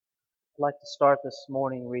I'd like to start this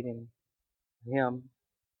morning reading a hymn.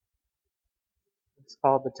 It's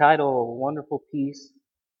called the title, Wonderful Peace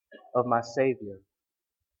of My Savior.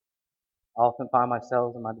 I often find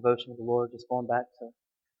myself in my devotion to the Lord just going back to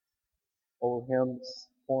old hymns,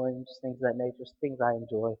 poems, things of that nature, things I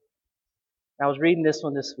enjoy. And I was reading this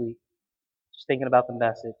one this week, just thinking about the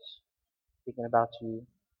message, thinking about you,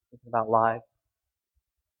 thinking about life.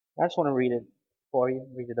 I just want to read it for you,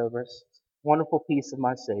 read it over us. Wonderful peace of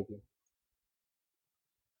my Savior.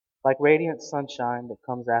 Like radiant sunshine that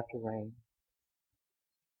comes after rain,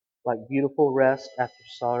 like beautiful rest after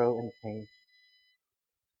sorrow and pain,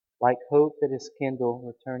 like hope that is kindled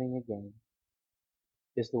returning again,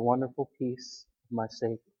 is the wonderful peace of my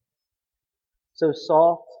Savior. So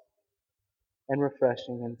soft and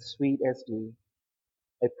refreshing and sweet as dew,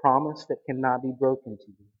 a promise that cannot be broken to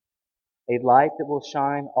you, a light that will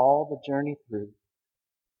shine all the journey through.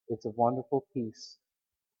 It's a wonderful peace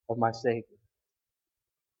of my Savior.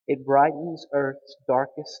 It brightens earth's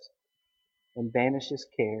darkest and banishes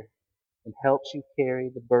care and helps you carry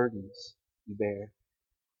the burdens you bear.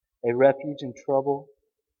 A refuge in trouble,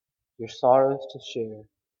 your sorrows to share,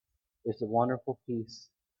 is the wonderful peace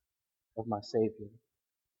of my Savior.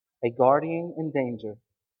 A guardian in danger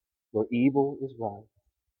where evil is rife,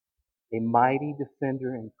 a mighty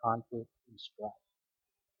defender in conflict and strife,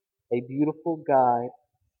 a beautiful guide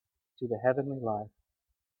to the heavenly life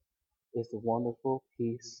is the wonderful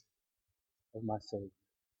peace of my Savior.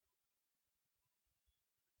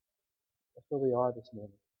 That's where we are this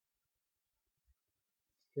morning.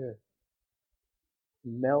 It's good.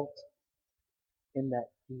 Melt in that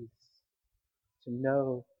peace, to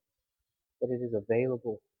know that it is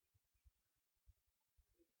available.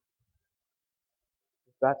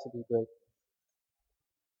 We've got to be grateful.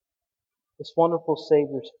 This wonderful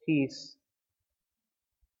Savior's peace,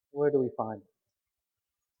 where do we find it?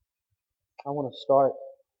 I want to start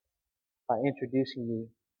by introducing you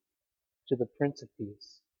to the Prince of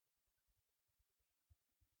Peace,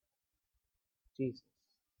 Jesus.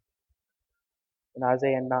 And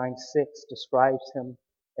Isaiah 9:6 describes him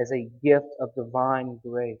as a gift of divine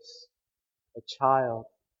grace, a child,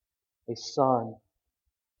 a son.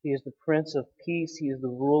 He is the Prince of Peace. He is the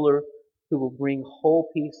ruler who will bring whole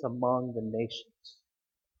peace among the nations.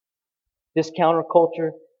 This counterculture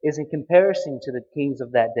is in comparison to the kings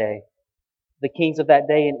of that day. The kings of that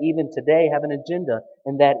day and even today have an agenda,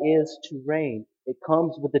 and that is to reign. It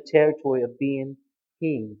comes with the territory of being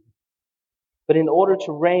king. But in order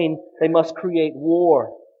to reign, they must create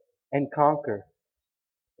war and conquer.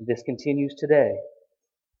 And this continues today.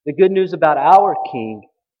 The good news about our King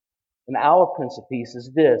and our Prince of Peace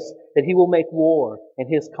is this, that he will make war, and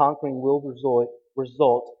his conquering will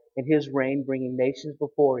result in his reign bringing nations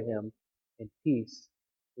before him in peace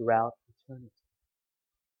throughout eternity.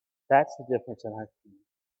 That's the difference in our King.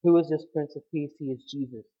 Who is this Prince of Peace? He is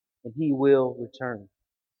Jesus, and he will return.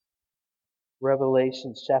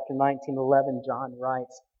 Revelations chapter 19:11, John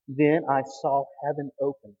writes, Then I saw heaven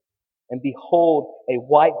open, and behold, a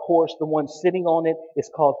white horse, the one sitting on it is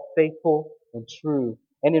called Faithful and True.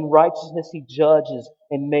 And in righteousness he judges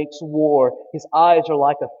and makes war. His eyes are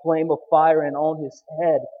like a flame of fire, and on his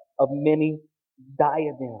head of many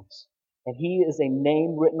diadems. And he is a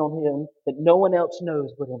name written on him that no one else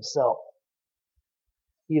knows but himself.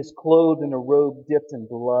 He is clothed in a robe dipped in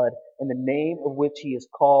blood, and the name of which he is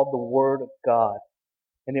called the Word of God.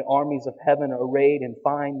 And the armies of heaven, arrayed in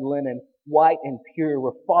fine linen, white and pure,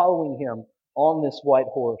 were following him on this white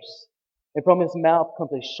horse. And from his mouth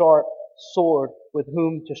comes a sharp sword with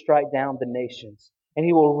whom to strike down the nations. And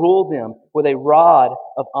he will rule them with a rod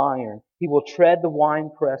of iron. He will tread the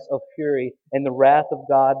winepress of fury and the wrath of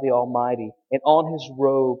God the Almighty. And on his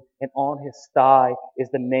robe and on his thigh is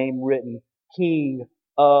the name written, King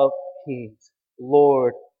of Kings,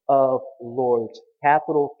 Lord of Lords.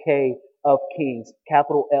 Capital K of Kings,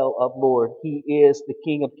 capital L of Lord. He is the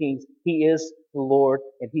King of Kings. He is the Lord,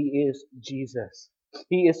 and he is Jesus.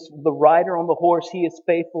 He is the rider on the horse. He is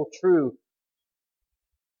faithful, true.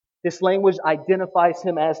 This language identifies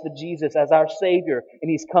him as the Jesus, as our Savior,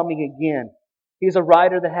 and he's coming again. He's a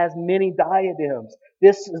rider that has many diadems.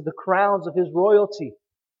 This is the crowns of his royalty,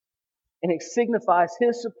 and it signifies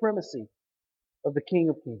his supremacy of the King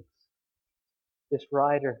of Kings. This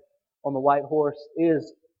rider on the white horse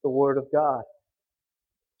is the Word of God.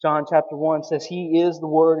 John chapter 1 says he is the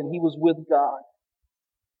Word and he was with God.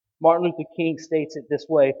 Martin Luther King states it this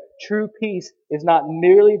way, true peace is not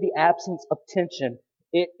merely the absence of tension,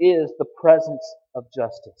 it is the presence of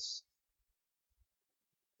justice.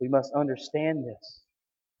 We must understand this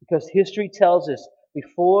because history tells us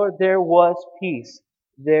before there was peace,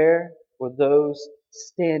 there were those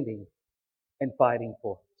standing and fighting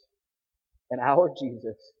for us. And our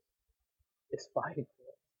Jesus is fighting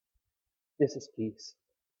for us. This is peace.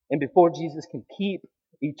 And before Jesus can keep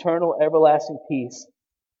eternal, everlasting peace,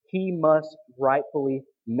 He must rightfully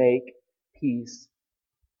make peace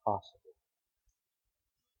possible.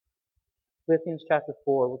 Philippians chapter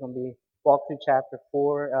 4, we're going to walk through chapter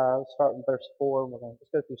 4. Let's start in verse 4, and we're going to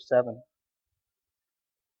just go through 7.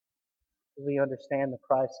 We understand that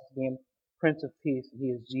Christ is being Prince of Peace, and He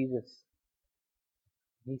is Jesus.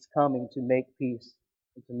 He's coming to make peace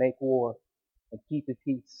and to make war and keep the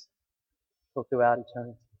peace throughout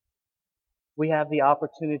eternity. We have the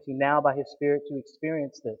opportunity now by His Spirit to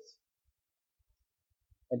experience this.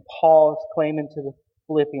 And Paul is claiming to the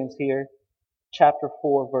Philippians here, chapter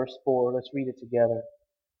 4, verse 4. Let's read it together.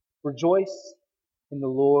 Rejoice in the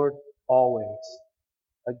Lord always.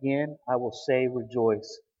 Again, I will say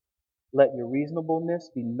rejoice. Let your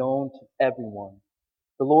reasonableness be known to everyone.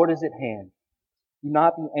 The Lord is at hand. Do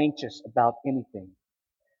not be anxious about anything,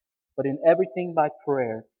 but in everything by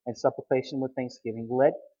prayer and supplication with thanksgiving,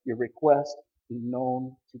 let your request be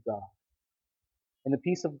known to God. And the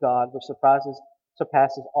peace of God, which surpasses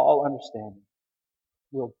all understanding,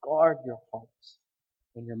 will guard your hearts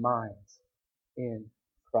and your minds in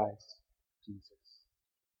Christ Jesus.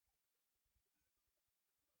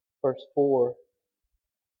 Verse 4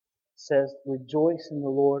 says, rejoice in the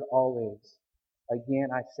Lord always. Again,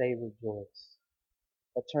 I say rejoice.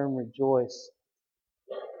 The term rejoice,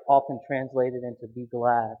 often translated into be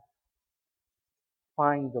glad,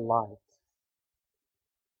 find delight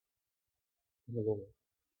in the Lord.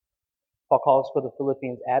 Paul calls for the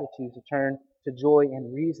Philippians' attitude to turn to joy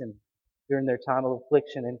and reason during their time of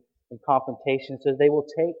affliction and confrontation, so they will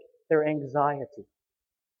take their anxiety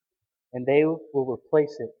and they will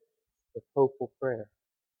replace it with hopeful prayer.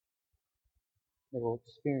 They will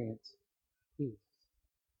experience peace.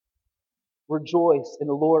 Rejoice in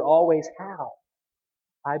the Lord always. How?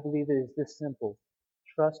 I believe it is this simple.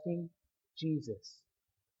 Trusting Jesus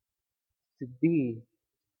to be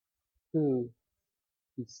who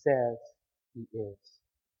He says He is.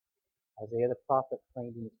 Isaiah the prophet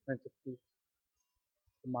claimed He is Prince of Peace,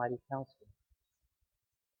 the mighty counselor.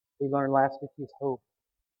 We learned last week He is hope.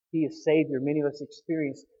 He is Savior. Many of us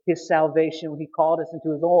experienced His salvation when He called us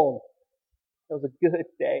into His own. It was a good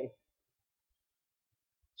day.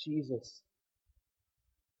 Jesus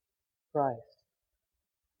Christ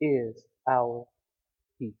is our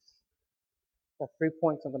peace. There are 3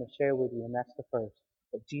 points I'm going to share with you, and that's the first.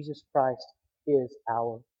 That Jesus Christ is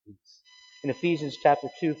our peace. In Ephesians chapter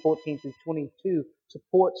 2, 14 through 22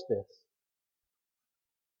 supports this.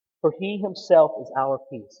 For He Himself is our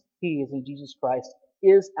peace. He, as in Jesus Christ,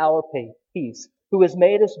 is our peace, who has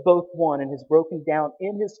made us both one and has broken down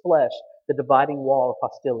in His flesh the dividing wall of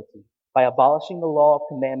hostility, by abolishing the law of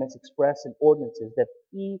commandments expressed in ordinances, that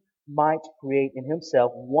He might create in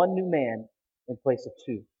Himself one new man in place of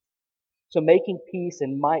two. So making peace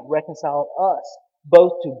and might reconcile us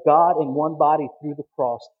both to God in one body through the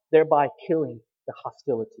cross, thereby killing the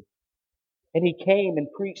hostility. And He came and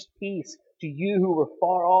preached peace to you who were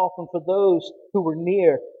far off and for those who were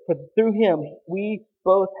near. For through Him we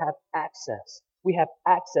both have access. We have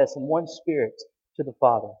access in one Spirit to the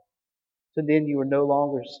Father. So then you are no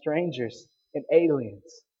longer strangers and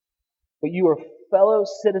aliens, but you are fellow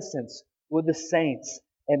citizens with the saints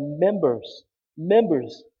and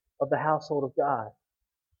members of the household of God.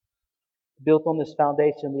 Built on this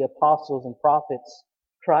foundation, the apostles and prophets,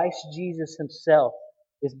 Christ Jesus Himself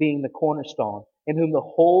is being the cornerstone, in whom the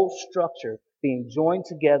whole structure, being joined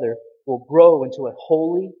together, will grow into a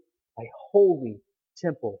holy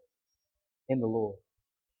temple in the Lord.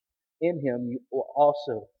 In Him you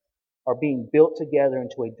also are being built together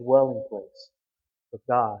into a dwelling place for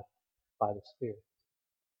God by the Spirit.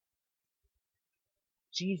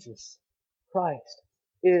 Jesus Christ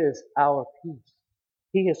is our peace.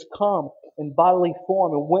 He has come in bodily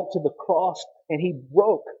form and went to the cross, and He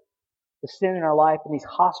broke the sin in our life and this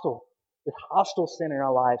hostile sin in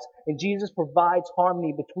our lives. And Jesus provides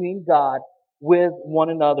harmony between God with one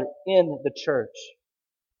another in the church.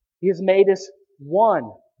 He has made us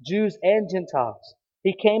one, Jews and Gentiles.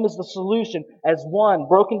 He came as the solution, as one,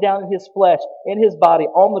 broken down in His flesh, in His body,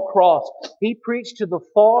 on the cross. He preached to the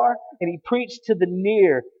far and He preached to the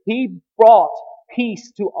near. He brought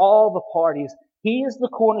peace to all the parties. He is the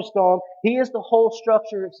cornerstone. He is the whole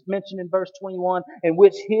structure, it's mentioned in verse 21, in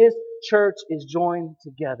which His church is joined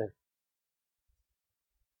together.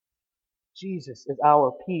 Jesus is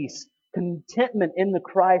our peace. Contentment in the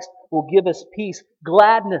Christ will give us peace.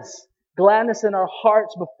 Gladness in our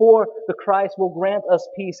hearts before the Christ will grant us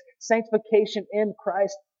peace. Sanctification in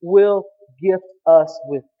Christ will gift us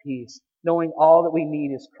with peace. knowing all that we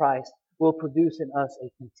need is Christ, will produce in us a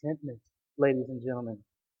contentment, ladies and gentlemen,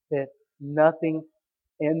 that nothing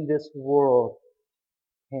in this world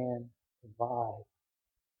can provide.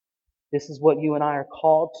 This is what you and I are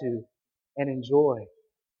called to and enjoy.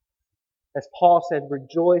 As Paul said,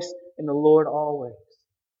 rejoice in the Lord always.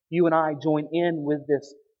 You and I join in with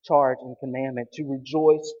this charge and commandment to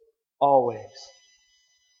rejoice always.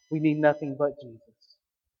 We need nothing but Jesus.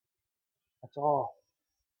 That's all.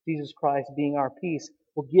 Jesus Christ being our peace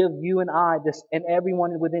will give you and I, this and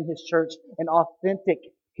everyone within His church, an authentic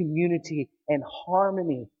community and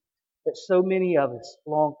harmony that so many of us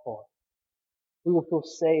long for. We will feel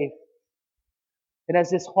safe. And as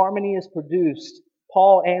this harmony is produced,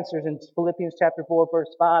 Paul answers in Philippians chapter 4,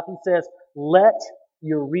 verse 5. He says, let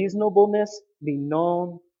your reasonableness be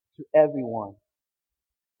known to everyone.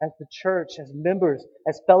 As the church, as members,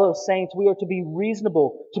 as fellow saints, we are to be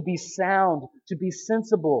reasonable, to be sound, to be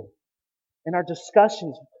sensible in our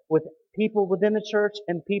discussions with people within the church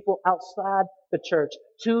and people outside the church,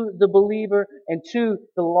 to the believer and to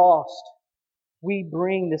the lost. We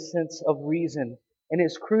bring this sense of reason, and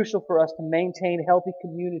it's crucial for us to maintain healthy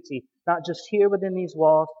community, not just here within these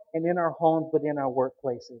walls and in our homes, but in our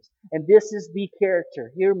workplaces. And this is the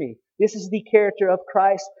character, hear me, this is the character of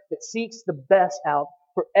Christ that seeks the best out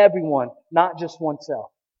for everyone, not just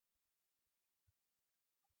oneself.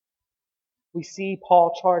 We see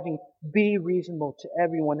Paul charging, be reasonable to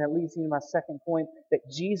everyone. That leads me to my second point, that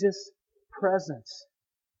Jesus' presence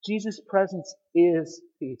is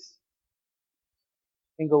peace.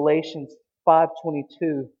 In Galatians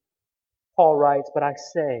 5:22, Paul writes, but I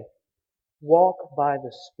say, walk by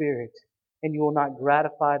the Spirit, and you will not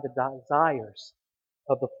gratify the desires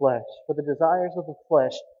of the flesh. For the desires of the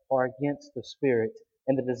flesh are against the Spirit,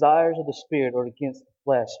 and the desires of the Spirit are against the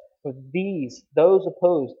flesh. For those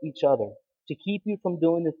oppose each other, to keep you from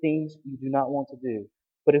doing the things you do not want to do.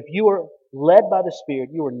 But if you are led by the Spirit,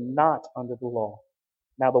 you are not under the law.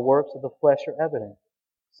 Now the works of the flesh are evident: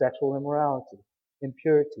 sexual immorality,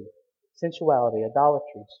 impurity, sensuality,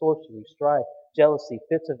 idolatry, sorcery, strife, jealousy,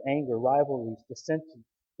 fits of anger, rivalries,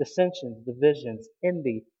 dissensions, divisions,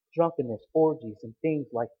 envy, drunkenness, orgies, and things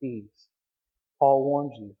like these. Paul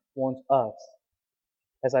warns us,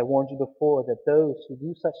 as I warned you before, that those who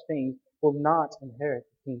do such things will not inherit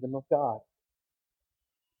the kingdom of God.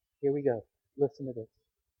 Here we go. Listen to this.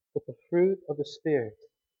 But the fruit of the Spirit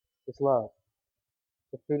is love.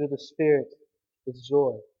 The fruit of the Spirit is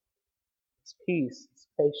joy. It's peace. It's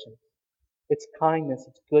patience. It's kindness.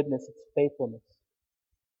 It's goodness. It's faithfulness.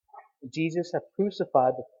 Jesus hath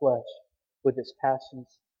crucified the flesh with its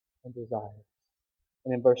passions and desires.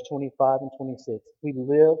 And in verse 25 and 26, if we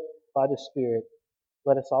live by the Spirit,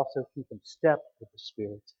 let us also keep in step with the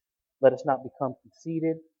Spirit. Let us not become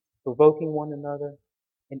conceited, provoking one another,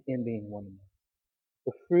 and envying one another.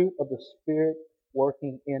 The fruit of the Spirit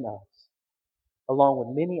working in us, along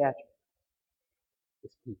with many attributes,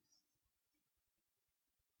 is peace.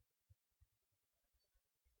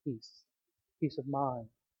 Peace. Peace of mind.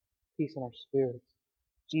 Peace in our spirits.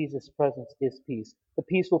 Jesus' presence is peace. The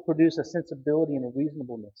peace will produce a sensibility and a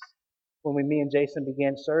reasonableness. When me and Jason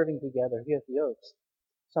began serving together here at the Oaks,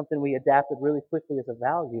 something we adapted really quickly as a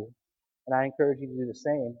value, and I encourage you to do the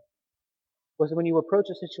same, was that when you approach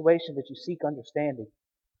a situation that you seek understanding,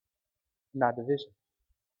 not division.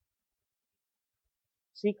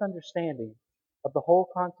 Seek understanding of the whole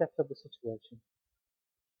context of the situation.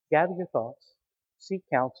 Gather your thoughts, seek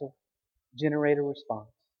counsel, generate a response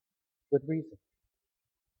with reason.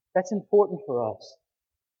 That's important for us.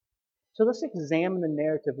 So let's examine the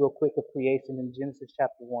narrative real quick of creation in Genesis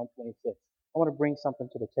chapter 1:26. I want to bring something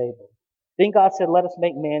to the table. Then God said, let us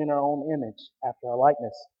make man in our own image, after our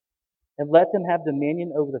likeness, and let them have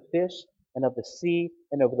dominion over the fish and of the sea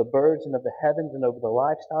and over the birds and of the heavens and over the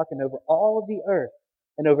livestock and over all of the earth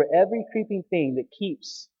and over every creeping thing that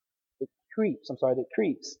creeps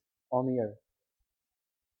on the earth.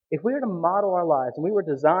 If we were to model our lives and we were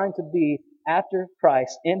designed to be after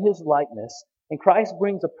Christ in His likeness, and Christ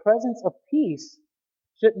brings a presence of peace,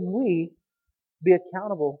 shouldn't we be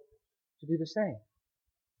accountable to do the same?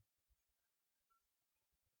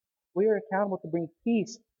 We are accountable to bring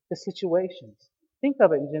peace to situations. Think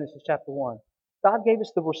of it in Genesis chapter 1. God gave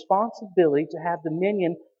us the responsibility to have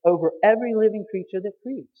dominion over every living creature that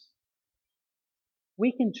creeps.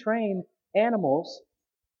 We can train animals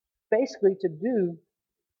basically to do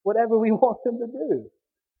whatever we want them to do.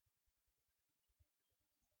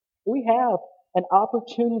 We have an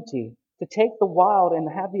opportunity to take the wild and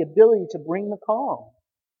have the ability to bring the calm.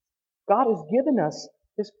 God has given us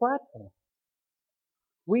this platform.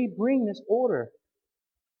 We bring this order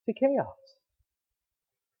to chaos.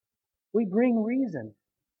 We bring reason.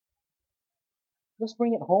 Let's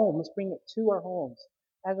bring it home. Let's bring it to our homes.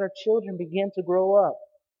 As our children begin to grow up,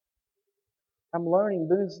 I'm learning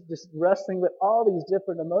Boone's just wrestling with all these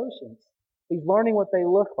different emotions. He's learning what they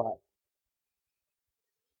look like.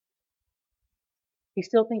 He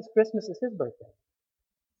still thinks Christmas is his birthday.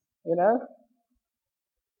 You know?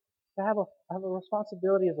 I have a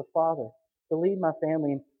responsibility as a father to lead my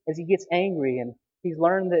family. And as he gets angry, and he's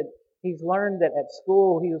learned that at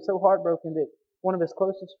school he was so heartbroken that one of his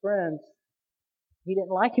closest friends, he didn't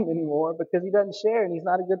like him anymore because he doesn't share and he's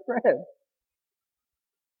not a good friend.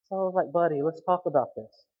 So I was like, buddy, let's talk about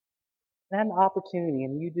this. And I had an opportunity,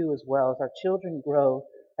 and you do as well, as our children grow,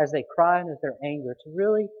 as they cry and as they're angry, to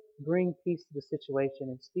really bring peace to the situation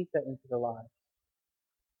and speak that into their lives.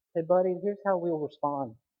 Say, buddy, here's how we'll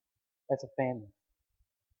respond as a family.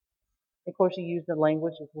 Of course, you use the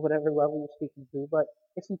language of whatever level you're speaking to, but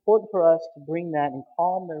it's important for us to bring that and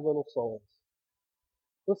calm their little souls.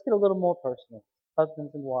 Let's get a little more personal.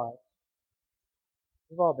 Husbands and wives.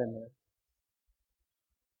 We've all been there.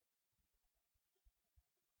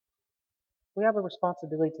 We have a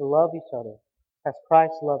responsibility to love each other as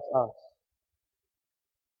Christ loves us.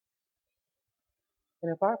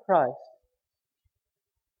 And if our Christ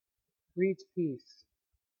breeds peace,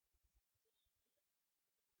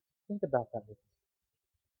 think about that with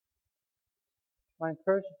me. I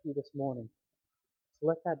encourage you this morning to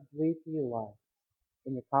let that bleed through your life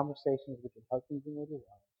in your conversations with your husbands and with your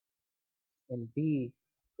wives, and be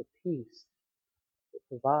the peace that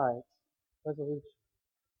provides resolution.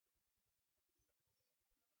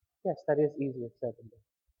 Yes, that is easier said than done.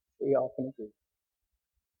 We all can agree.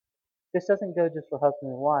 This doesn't go just for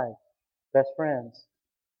husband and wife, best friends,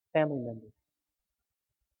 family members,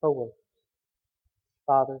 co-workers,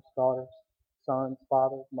 fathers, daughters, sons,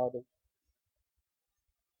 fathers, mothers.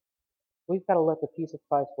 We've got to let the peace of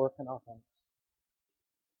Christ work in our homes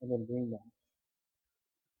and then bring that.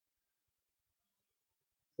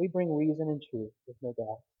 We bring reason and truth, there's no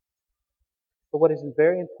doubt. But what is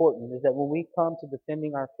very important is that when we come to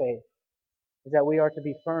defending our faith, is that we are to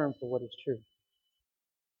be firm for what is true.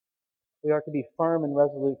 We are to be firm and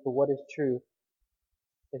resolute for what is true.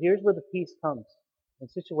 But here's where the peace comes. In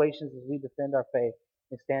situations as we defend our faith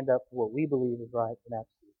and stand up for what we believe is right and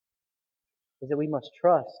absolute, is that we must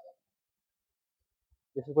trust.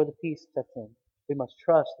 This is where the peace sets in. We must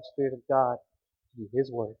trust the Spirit of God to be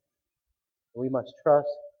His Word. And we must trust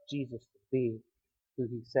Jesus to be who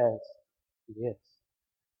He says He is.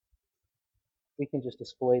 We can just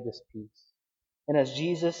display this peace. And as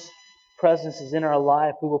Jesus' presence is in our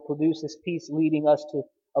life, we will produce this peace, leading us to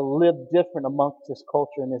live different amongst this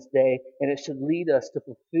culture in this day. And it should lead us to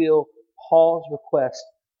fulfill Paul's request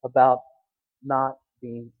about not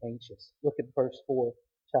being anxious. Look at verse 4,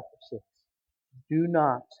 chapter 6.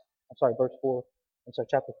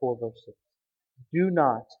 Chapter 4, verse 6. Do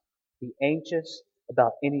not be anxious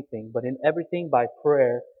about anything, but in everything by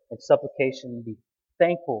prayer and supplication be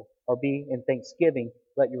thankful, or be in thanksgiving,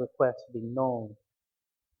 let your requests be known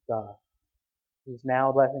to God.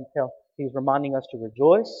 He's reminding us to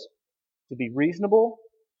rejoice, to be reasonable.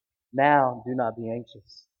 Now do not be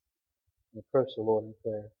anxious. And approach the Lord in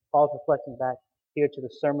prayer. Paul's reflecting back here to the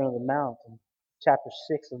Sermon on the Mount in chapter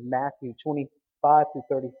 6 of Matthew 25 through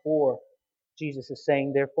 34. Jesus is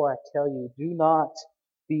saying, therefore I tell you, do not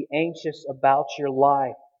be anxious about your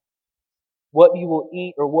life, what you will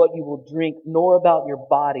eat or what you will drink, nor about your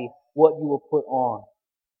body, what you will put on.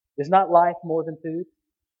 Is not life more than food,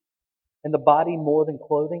 and the body more than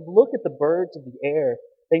clothing? Look at the birds of the air.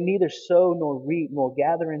 They neither sow nor reap nor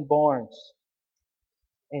gather in barns,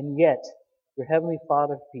 and yet your heavenly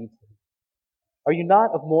Father feeds them. Are you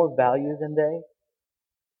not of more value than they?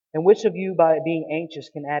 And which of you, by being anxious,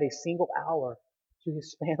 can add a single hour to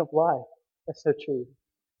his span of life? That's so true.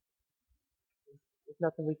 There's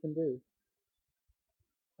nothing we can do.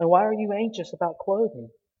 And why are you anxious about clothing?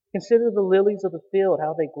 Consider the lilies of the field,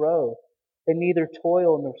 how they grow. They neither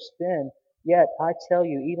toil nor spin. Yet I tell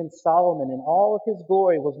you, even Solomon in all of his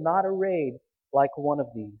glory was not arrayed like one of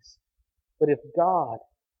these. But if God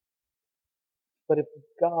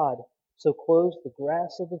so clothes the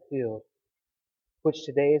grass of the field, which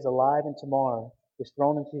today is alive and tomorrow is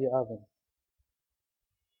thrown into the oven,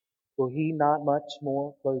 will He not much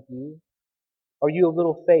more clothe you? Are you of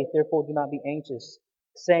little faith? Therefore do not be anxious,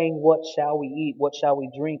 saying, what shall we eat? What shall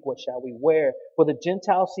we drink? What shall we wear? For the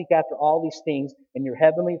Gentiles seek after all these things, and your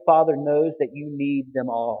heavenly Father knows that you need them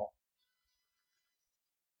all.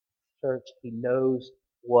 Church, He knows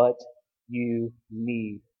what you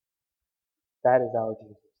need. That is our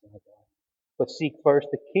Jesus. But seek first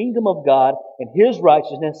the kingdom of God and His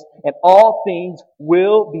righteousness, and all things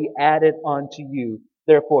will be added unto you.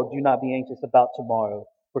 Therefore, do not be anxious about tomorrow,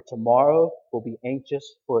 for tomorrow will be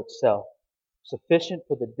anxious for itself. Sufficient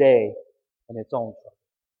for the day and its own trouble.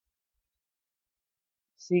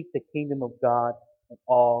 Seek the kingdom of God and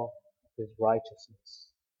all His righteousness.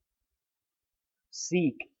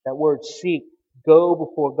 Seek, that word seek, go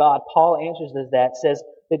before God. Paul answers that, says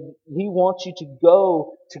that he wants you to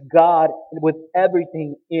go to God with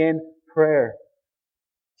everything in prayer.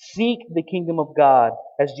 Seek the kingdom of God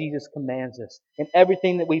as Jesus commands us. In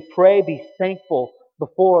everything that we pray, be thankful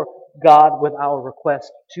before God with our request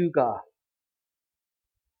to God.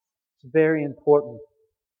 It's very important.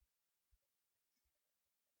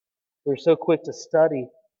 We're so quick to study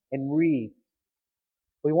and read.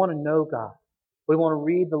 We want to know God. We want to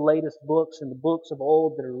read the latest books and the books of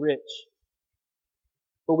old that are rich.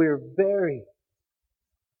 But we are very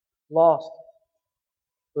lost.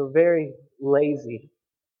 We're very lazy.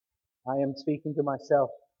 I am speaking to myself.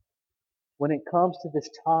 When it comes to this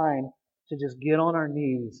time to just get on our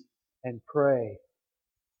knees and pray,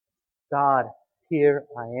 God, here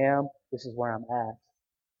I am. This is where I'm at.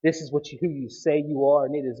 This is who you say you are,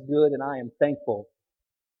 and it is good, and I am thankful.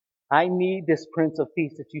 I need this Prince of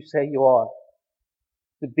Peace that you say you are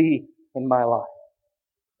to be in my life.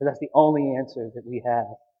 But that's the only answer that we have.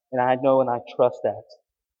 And I know and I trust that.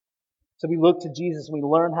 So we look to Jesus, we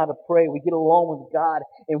learn how to pray, we get along with God,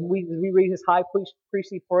 and we read His high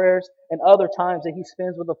priestly prayers, and other times that He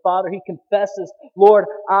spends with the Father, He confesses, Lord,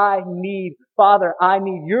 Father, I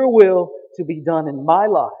need your will to be done in my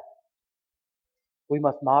life. We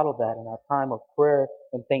must model that in our time of prayer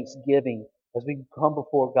and thanksgiving as we come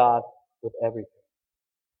before God with everything.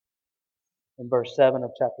 In verse 7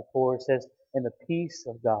 of chapter 4, it says, "And the peace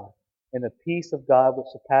of God, which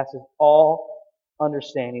surpasses all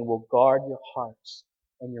understanding, will guard your hearts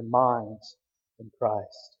and your minds in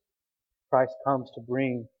Christ." Christ comes to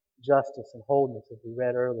bring justice and wholeness, as we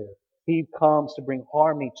read earlier. He comes to bring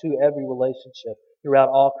harmony to every relationship throughout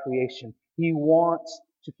all creation. He wants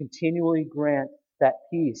to continually grant that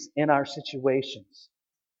peace in our situations.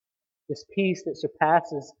 This peace that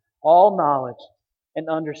surpasses all knowledge and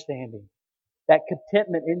understanding. That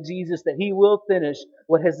contentment in Jesus that He will finish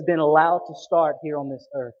what has been allowed to start here on this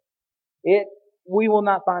earth. We will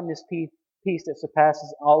not find this peace that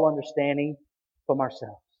surpasses all understanding from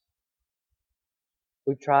ourselves.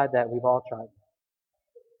 We've tried that. We've all tried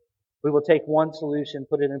that. We will take one solution,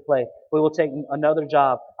 put it in play. We will take another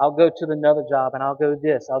job. I'll go to another job and I'll go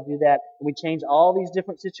this, I'll do that. And we change all these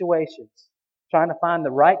different situations, trying to find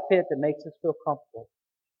the right fit that makes us feel comfortable.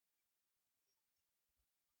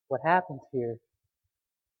 What happens here,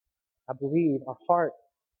 I believe our heart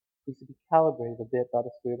needs to be calibrated a bit by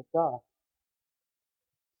the Spirit of God.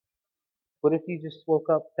 What if you just woke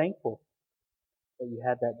up thankful that you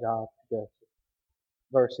had that job to go to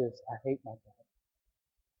versus, I hate my job?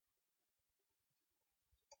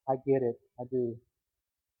 I get it. I do.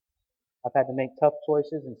 I've had to make tough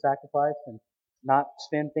choices and sacrifice and not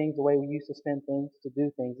spend things the way we used to spend things to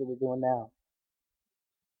do things that we're doing now.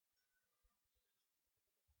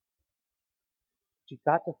 But you've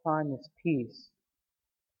got to find this peace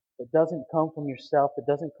that doesn't come from yourself, that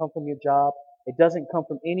doesn't come from your job, it doesn't come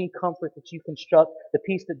from any comfort that you construct, the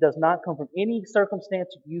peace that does not come from any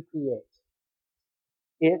circumstance that you create.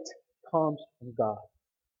 It comes from God.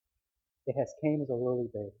 It has came as a lowly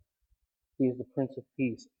baby. He is the Prince of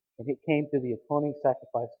Peace, and it came through the atoning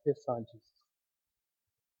sacrifice of His Son, Jesus.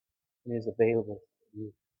 And is available to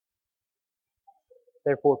you.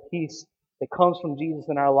 Therefore, peace that comes from Jesus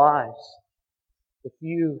in our lives, if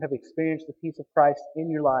you have experienced the peace of Christ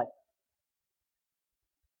in your life.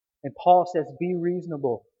 And Paul says, be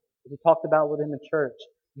reasonable, as we talked about within the church.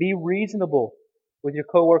 Be reasonable with your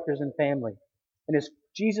coworkers and family. And as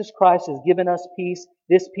Jesus Christ has given us peace,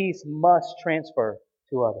 this peace must transfer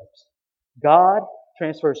to others. God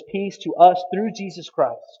transfers peace to us through Jesus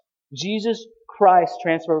Christ. Jesus Christ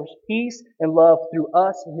transfers peace and love through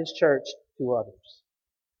us and His church to others.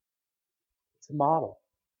 It's a model.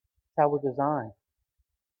 It's how we're designed.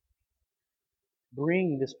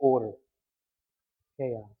 Bring this order.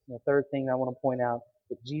 Chaos. And the third thing I want to point out,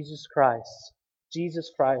 that Jesus Christ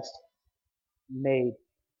made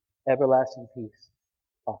everlasting peace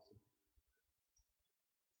possible.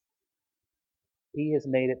 He has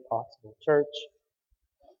made it possible. Church,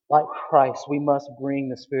 like Christ, we must bring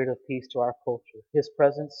the spirit of peace to our culture. His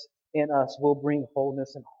presence in us will bring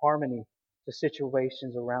wholeness and harmony to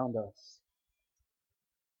situations around us.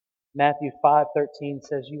 Matthew 5:13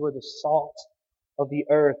 says, "You are the salt of the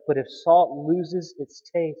earth, but if salt loses its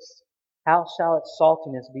taste, how shall its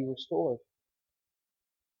saltiness be restored?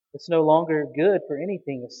 It's no longer good for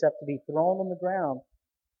anything except to be thrown on the ground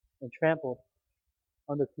and trampled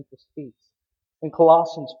under people's feet. In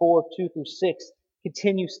Colossians 4:2 through 6,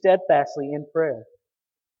 continue steadfastly in prayer.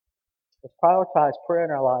 Let's prioritize prayer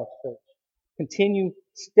in our lives, church. Continue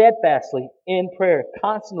steadfastly in prayer,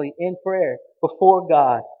 constantly in prayer before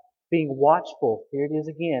God, being watchful, here it is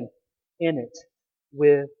again, in it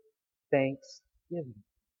with thanksgiving.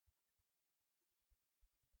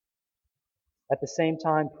 At the same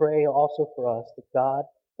time, pray also for us that God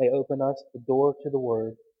may open us the door to the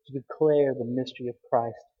Word to declare the mystery of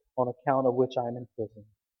Christ, on account of which I am in prison,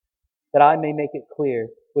 that I may make it clear,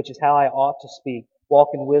 which is how I ought to speak, walk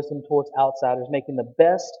in wisdom towards outsiders, making the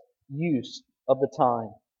best use of the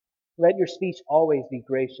time. Let your speech always be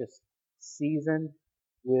gracious, seasoned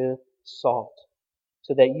with salt,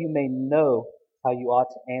 so that you may know how you ought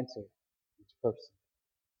to answer each person.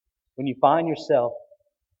 When you find yourself,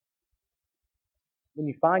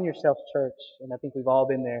 church, and I think we've all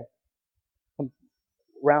been there,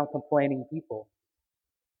 around complaining people,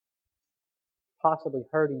 possibly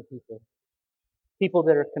hurting people, people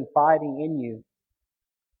that are confiding in you,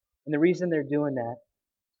 and the reason they're doing that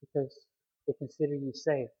is because they consider you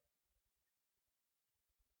safe.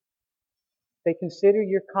 They consider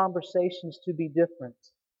your conversations to be different.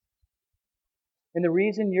 And the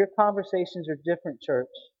reason your conversations are different,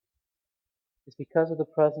 church, is because of the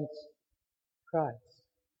presence of Christ.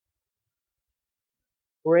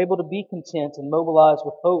 We're able to be content and mobilized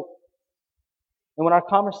with hope. And when our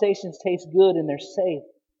conversations taste good and they're safe,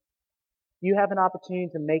 you have an opportunity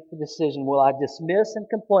to make the decision, will I dismiss and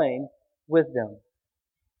complain with them?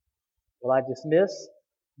 Will I dismiss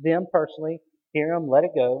them personally, hear them, let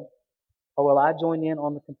it go? Or will I join in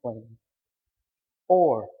on the complaining?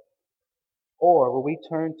 Or will we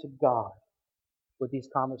turn to God with these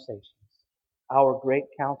conversations, our great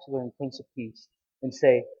counselor and Prince of Peace, and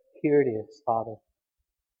say, here it is, Father.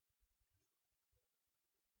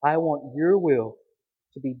 I want your will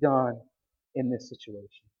to be done in this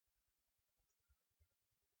situation.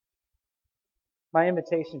 My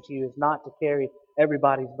invitation to you is not to carry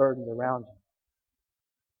everybody's burdens around you.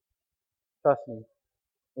 Trust me,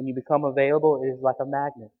 when you become available, it is like a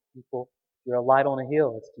magnet. You're a light on a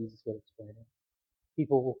hill, as Jesus would explain it.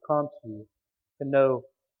 People will come to you to know,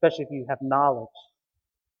 especially if you have knowledge.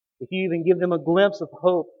 If you even give them a glimpse of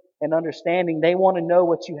hope and understanding, they want to know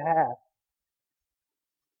what you have.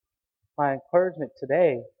 My encouragement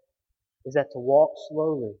today is that to walk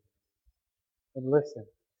slowly and listen.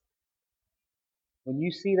 When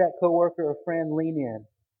you see that coworker or friend lean in,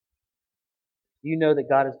 you know that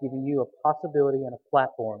God has given you a possibility and a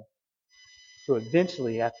platform to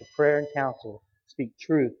eventually, after prayer and counsel, speak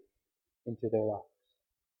truth into their lives.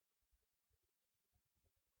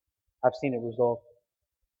 I've seen it result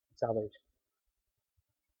in salvation.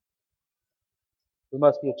 We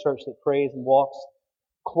must be a church that prays and walks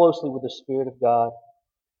closely with the Spirit of God.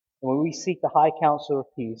 And when we seek the high counselor of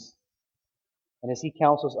peace, and as He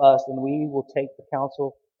counsels us, then we will take the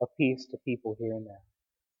counsel of peace to people here and there.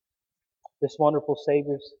 This wonderful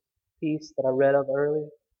Savior's peace that I read of earlier,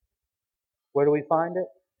 where do we find it?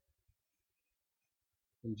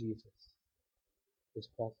 In Jesus, His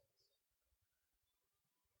presence.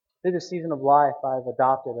 Through this season of life, I've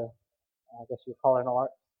adopted I guess you'd call it an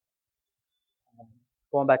art.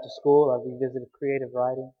 Going back to school, I revisited creative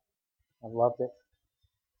writing. I loved it.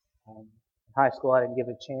 In high school, I didn't give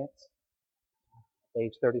it a chance. At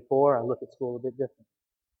age 34, I look at school a bit different.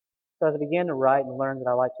 So as I began to write and learn that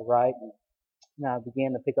I like to write, and I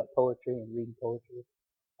began to pick up poetry and read poetry.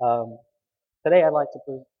 Today, I'd like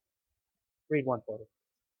to read one poem,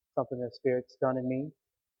 something that the Spirit's done in me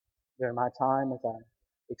during my time as I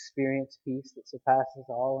experience peace that surpasses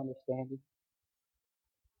all understanding.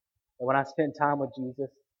 And when I spend time with Jesus,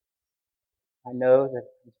 I know that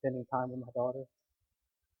I'm spending time with my daughter.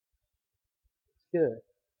 It's good.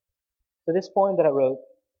 So this poem that I wrote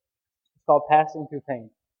is called Passing Through Pain.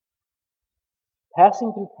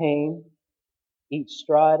 Passing through pain, each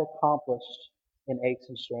stride accomplished in aches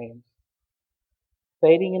and strains.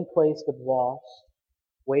 Fading in place with loss,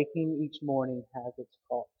 waking each morning has its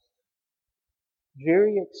cost.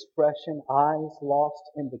 Dreary expression, eyes lost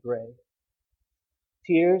in the gray.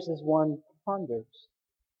 Tears as one ponders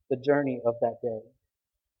the journey of that day.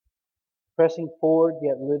 Pressing forward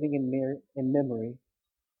yet living in memory,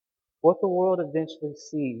 what the world eventually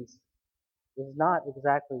sees is not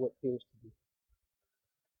exactly what appears to be.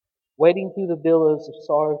 Wading through the billows of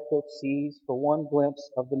sorrow-filled seas for one glimpse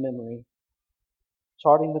of the memory,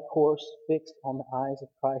 charting the course fixed on the eyes of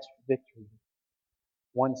Christ for victory,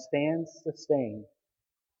 one stands sustained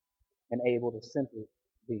and able to simply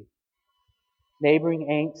be. Neighboring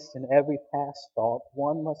angst and every past thought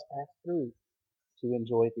one must pass through to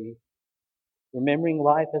enjoy thee. Remembering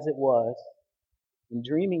life as it was and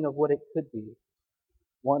dreaming of what it could be,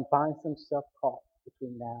 one finds himself caught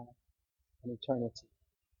between now and eternity.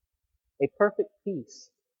 A perfect peace.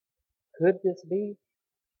 Could this be?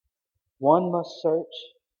 One must search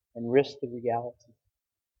and risk the reality.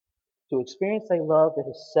 To experience a love that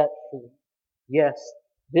is set free. Yes,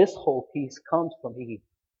 this whole peace comes from He,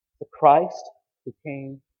 the Christ who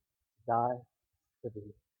came to die for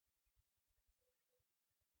thee.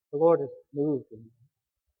 The Lord has moved in me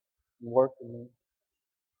and worked in me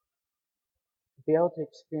to be able to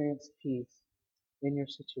experience peace in your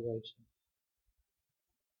situation.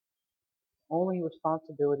 The only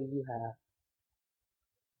responsibility you have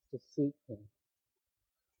is to seek Him.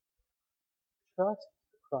 Trust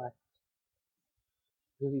Christ,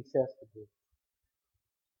 who He says to be.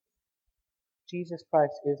 Jesus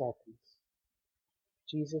Christ is our peace.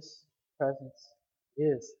 Jesus' presence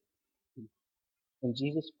is peace. And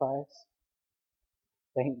Jesus Christ,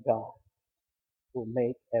 thank God, will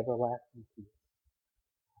make everlasting peace.